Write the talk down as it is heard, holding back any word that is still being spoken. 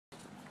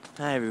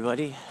Hi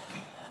everybody,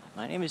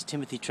 my name is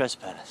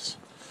Timothytrespas,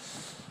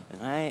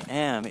 and I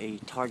am a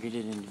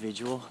targeted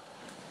individual.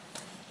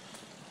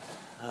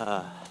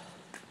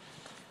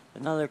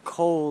 Another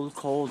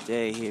cold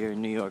day here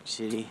in New York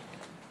City,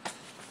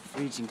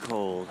 freezing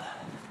cold,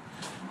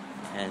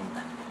 and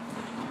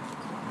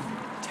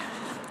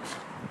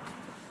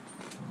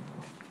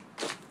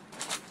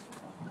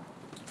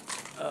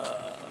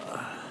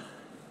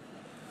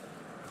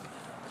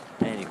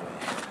anyway,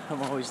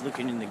 I'm always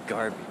looking in the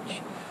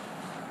garbage.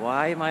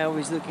 Why am I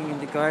always looking in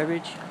the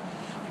garbage?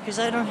 Because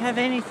I don't have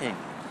anything.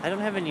 I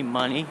don't have any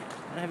money.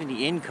 I don't have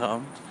any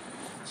income.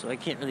 So I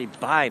can't really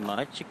buy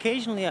much.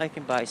 Occasionally I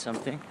can buy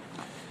something.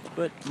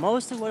 But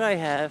most of what I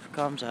have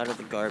comes out of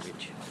the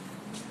garbage.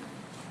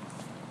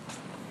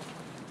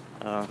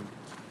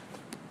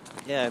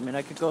 Yeah, I mean,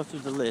 I could go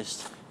through the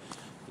list.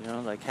 You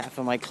know, like half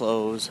of my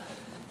clothes.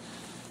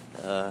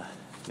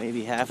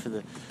 Maybe half of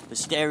the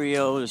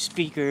stereo, the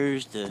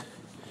speakers,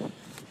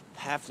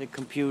 half the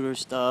computer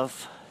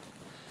stuff.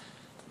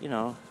 You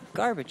know,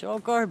 garbage, all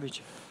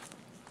garbage.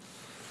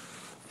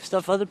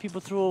 Stuff other people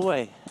threw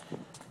away.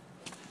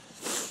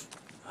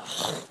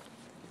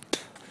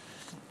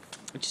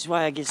 Which is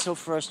why I get so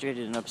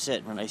frustrated and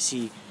upset when I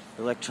see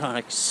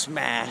electronics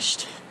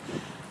smashed,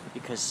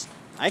 because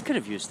I could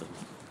have used them.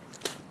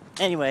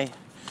 Anyway,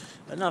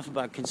 enough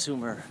about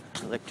consumer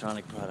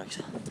electronic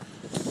products.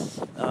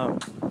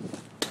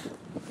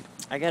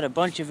 I got a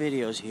bunch of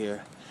videos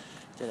here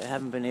that I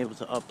haven't been able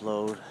to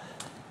upload,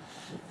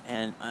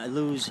 and I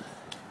lose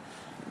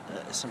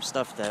some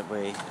stuff that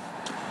way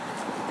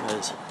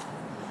because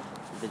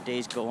the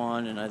days go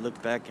on and I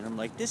look back and I'm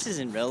like, this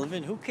isn't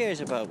relevant, who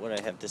cares about what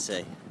I have to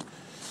say?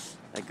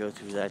 I go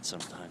through that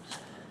sometimes.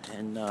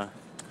 And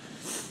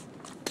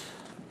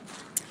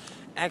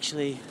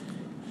actually,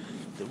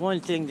 the one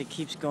thing that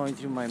keeps going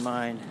through my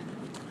mind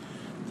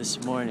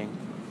this morning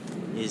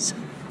is,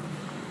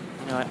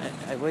 you know,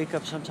 I wake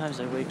up,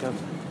 sometimes I wake up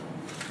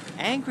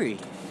angry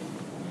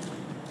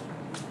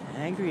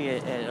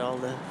at all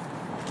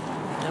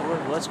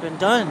what's been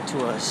done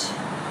to us.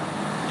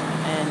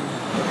 And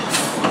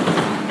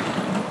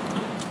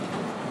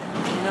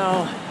you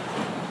know,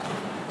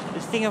 the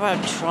thing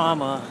about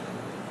trauma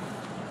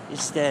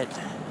is that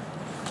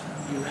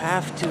you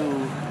have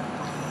to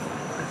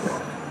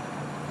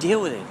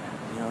deal with it.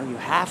 You know, you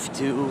have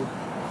to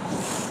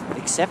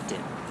accept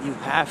it. You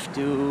have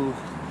to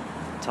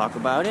talk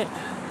about it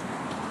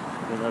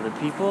with other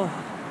people.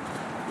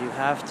 You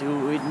have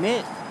to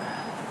admit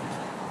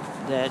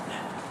that,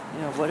 you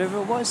know, whatever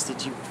it was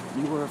that you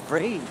were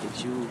afraid,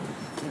 that you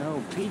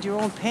peed your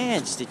own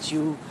pants, that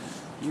you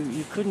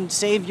couldn't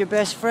save your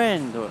best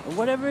friend, or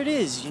whatever it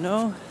is, you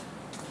know.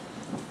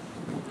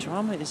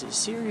 Trauma is a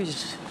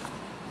serious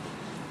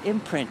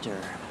imprinter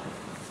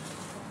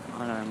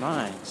on our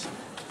minds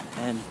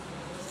and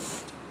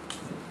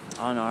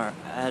on our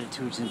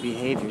attitudes and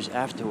behaviors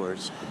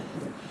afterwards.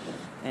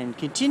 And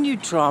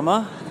continued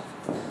trauma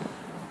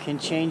can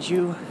change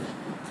you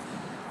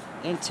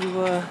into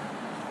a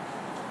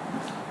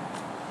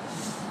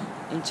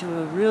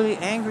really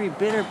angry,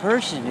 bitter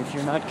person if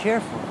you're not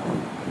careful.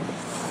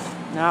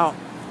 Now,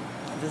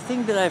 the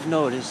thing that I've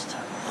noticed,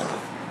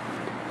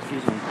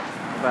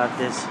 about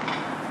this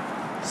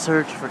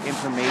search for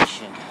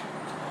information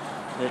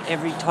that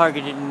every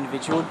targeted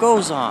individual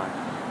goes on,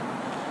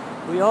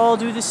 we all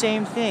do the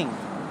same thing.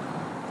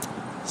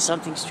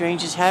 Something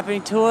strange is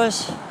happening to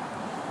us,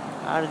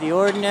 out of the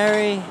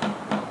ordinary,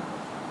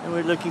 and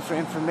we're looking for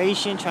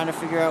information, trying to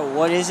figure out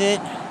what is it,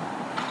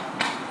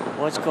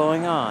 what's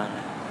going on.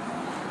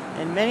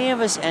 And many of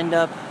us end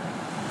up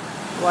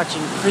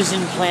watching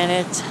Prison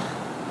Planet,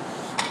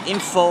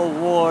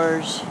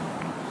 InfoWars,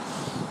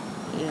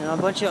 you know, a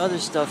bunch of other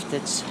stuff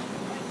that's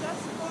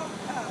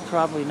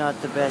probably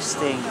not the best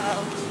thing.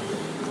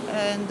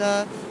 And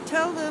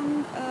tell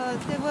them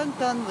they weren't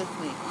done with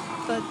me,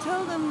 but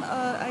tell them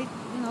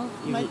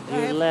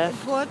you left?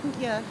 Important,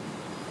 yeah.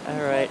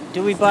 All right.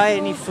 Do we buy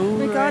any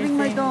food regarding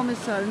or anything? my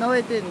domicile? No,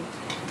 I didn't.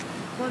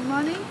 Want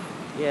money?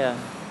 Yeah.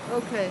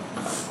 Okay.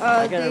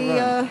 I gotta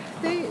run.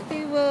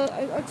 They were.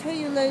 I'll tell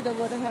you later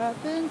what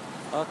happened.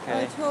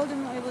 Okay. I told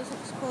them I was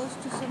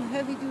exposed to some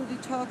heavy-duty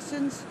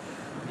toxins.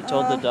 You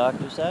told the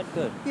doctors that?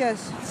 Good.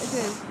 Yes, I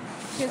did.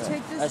 Here,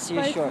 take this. I'll see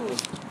you shortly.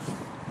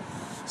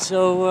 Food.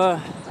 So,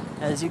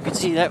 as you can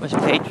see, that was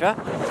Petra.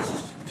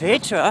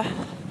 Petra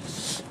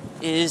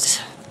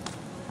is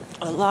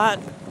a lot.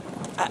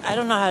 I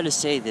don't know how to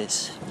say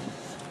this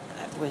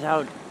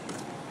without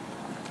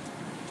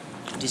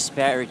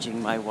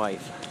disparaging my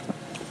wife.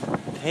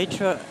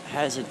 Petra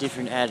has a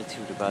different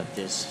attitude about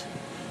this.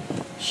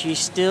 She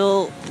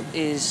still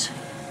is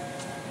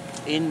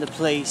in the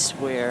place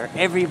where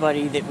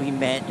everybody that we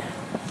met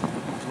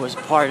was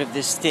part of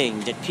this thing,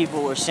 that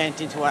people were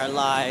sent into our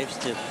lives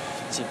to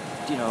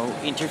you know,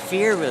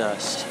 interfere with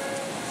us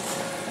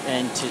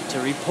and to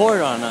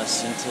report on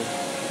us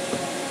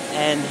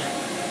and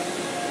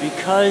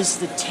because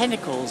the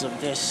tentacles of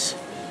this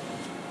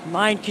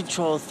mind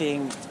control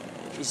thing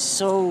is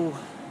so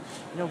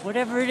You know,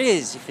 whatever it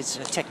is, if it's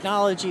a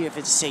technology, if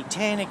it's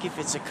satanic, if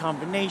it's a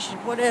combination,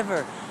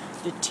 whatever,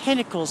 the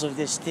tentacles of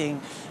this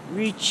thing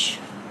reach,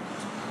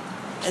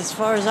 as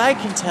far as I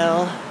can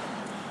tell,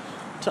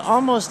 to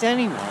almost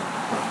anyone.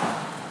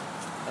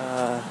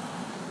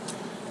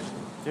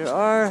 There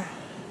are,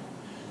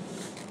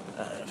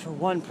 for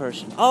one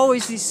person,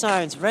 always these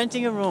signs,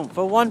 renting a room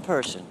for one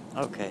person.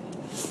 Okay,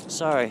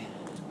 sorry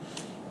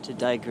to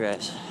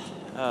digress.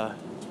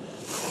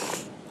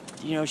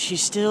 You know, she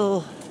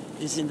still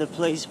is in the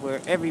place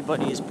where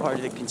everybody is part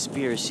of the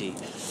conspiracy.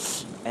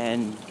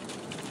 And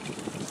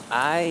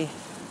I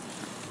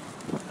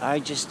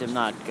just am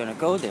not gonna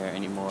go there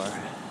anymore.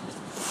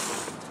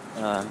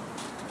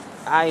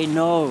 I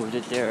know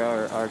that there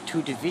are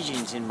two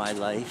divisions in my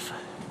life.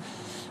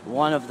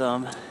 One of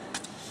them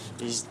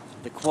is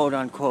the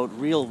quote-unquote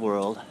real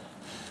world,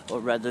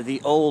 or rather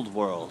the old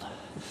world.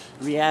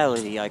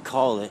 Reality, I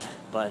call it,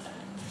 but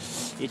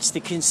it's the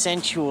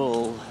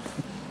consensual,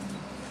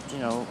 you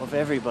know, of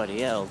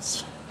everybody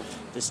else.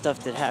 The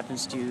stuff that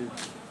happens to you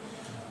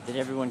that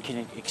everyone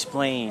can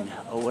explain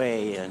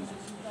away and,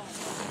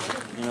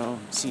 you know,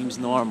 seems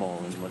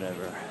normal and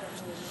whatever.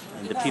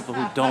 And the people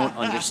who don't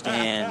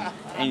understand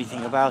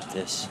anything about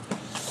this,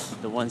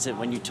 the ones that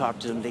when you talk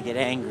to them they get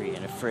angry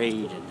and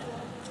afraid. And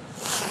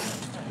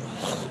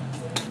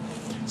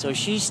so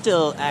she's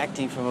still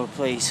acting from a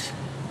place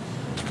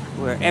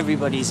where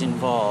everybody's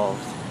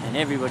involved and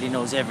everybody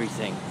knows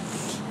everything.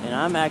 And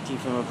I'm acting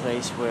from a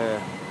place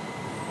where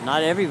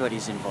not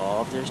everybody's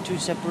involved. There's two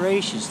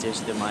separations.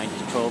 There's the mind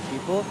control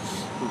people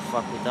who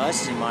fuck with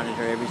us and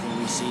monitor everything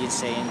we see and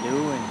say and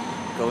do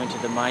and go into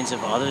the minds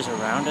of others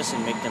around us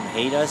and make them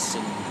hate us,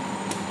 and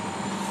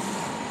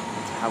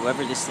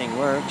however this thing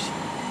works.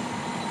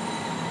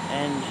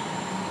 And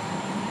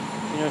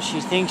you know, she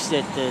thinks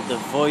that the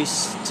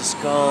voice to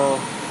skull,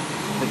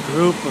 the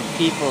group of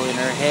people in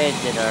her head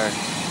that are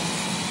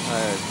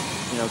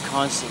you know,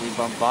 constantly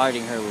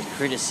bombarding her with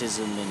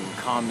criticism and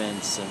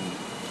comments, and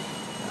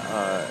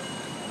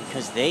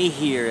because they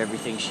hear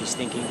everything she's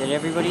thinking that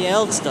everybody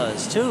else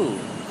does too.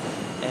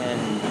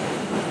 And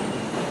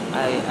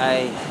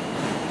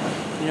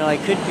you know, I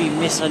could be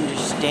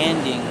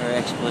misunderstanding her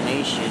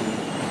explanation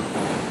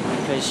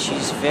because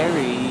she's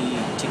very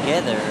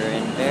together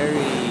and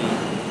very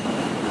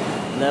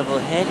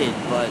level-headed,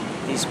 but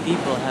these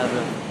people have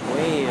a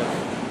way of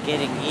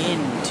getting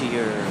into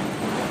your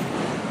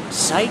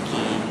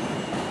psyche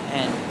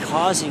and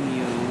causing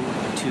you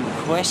to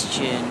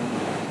question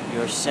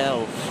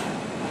yourself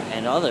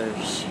and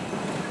others.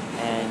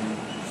 And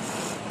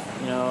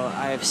you know,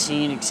 I've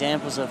seen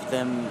examples of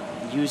them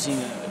using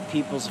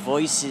people's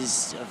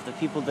voices of the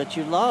people that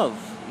you love,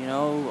 you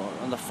know,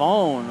 on the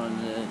phone,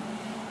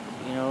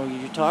 you know,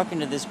 you're talking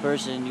to this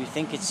person and you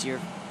think it's your,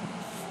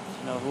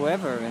 you know,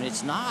 whoever, and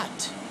it's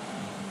not,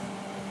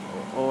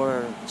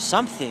 or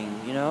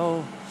something, you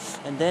know.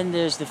 And then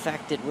there's the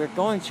fact that we're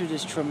going through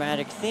this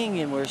traumatic thing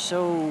and we're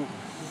so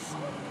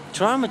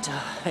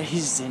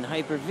traumatized and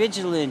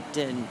hyper-vigilant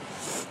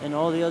and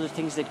all the other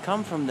things that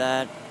come from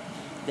that,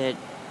 that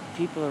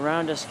people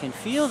around us can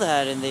feel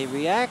that and they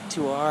react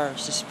to our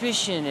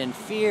suspicion and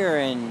fear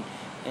and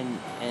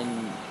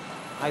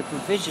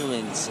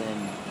hypervigilance,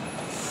 and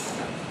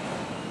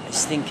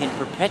this thing can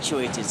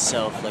perpetuate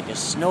itself like a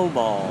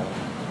snowball.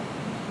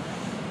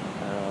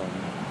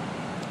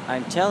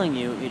 I'm telling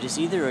you, it is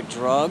either a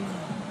drug,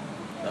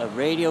 a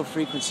radio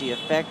frequency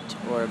effect,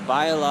 or a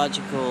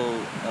biological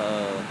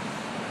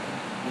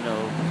you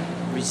know,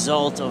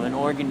 result of an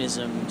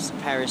organism's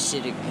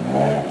parasitic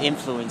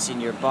influence in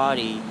your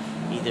body,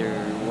 either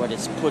what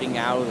it's putting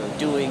out or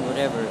doing,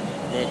 whatever,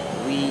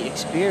 that we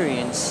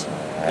experience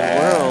the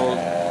world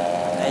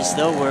as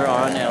though we're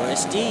on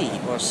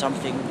LSD or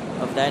something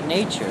of that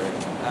nature.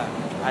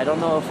 I don't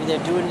know if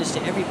they're doing this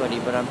to everybody,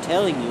 but I'm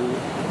telling you,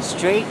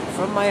 straight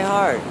from my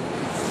heart,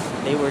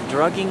 they were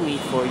drugging me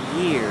for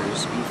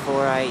years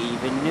before I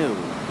even knew.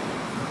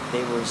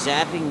 They were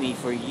zapping me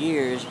for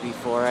years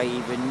before I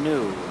even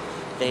knew.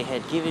 They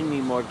had given me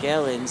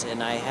morgellons,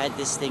 and I had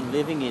this thing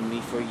living in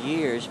me for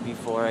years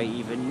before I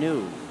even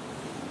knew.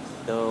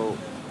 Though,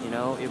 you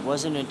know, it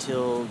wasn't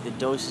until the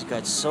doses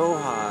got so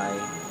high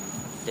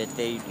that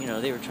they, you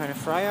know, they were trying to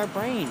fry our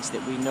brains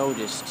that we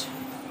noticed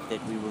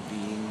that we were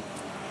being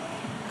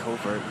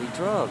covertly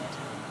drugged.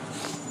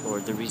 Or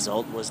the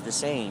result was the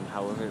same,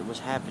 however it was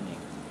happening.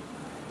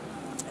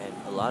 And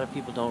a lot of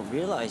people don't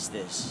realize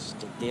this,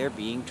 that they're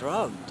being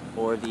drugged,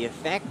 or the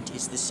effect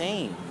is the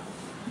same.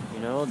 You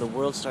know, the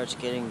world starts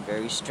getting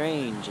very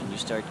strange, and you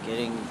start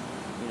getting,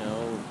 you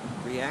know,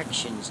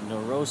 reactions,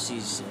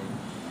 neuroses, and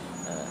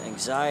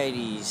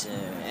anxieties,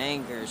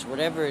 angers,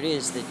 whatever it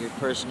is that your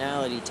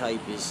personality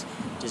type is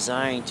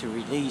designed to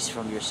release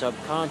from your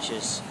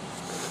subconscious.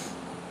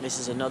 This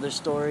is another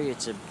story.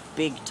 It's a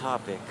big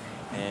topic,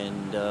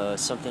 and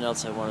something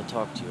else I want to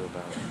talk to you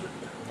about.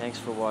 Thanks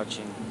for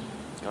watching.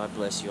 God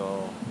bless you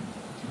all.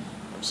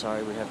 I'm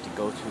sorry we have to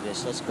go through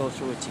this. Let's go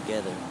through it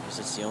together, because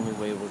it's the only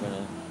way we're going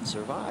to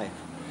survive.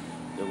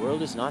 The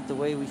world is not the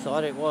way we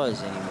thought it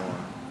was anymore.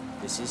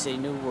 This is a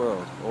new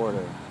world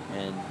order,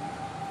 and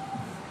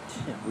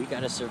We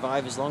got to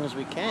survive as long as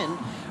we can,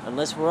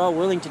 unless we're all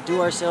willing to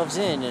do ourselves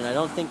in, and I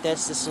don't think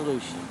that's the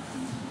solution.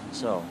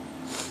 So,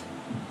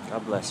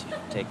 God bless you.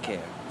 Take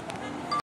care.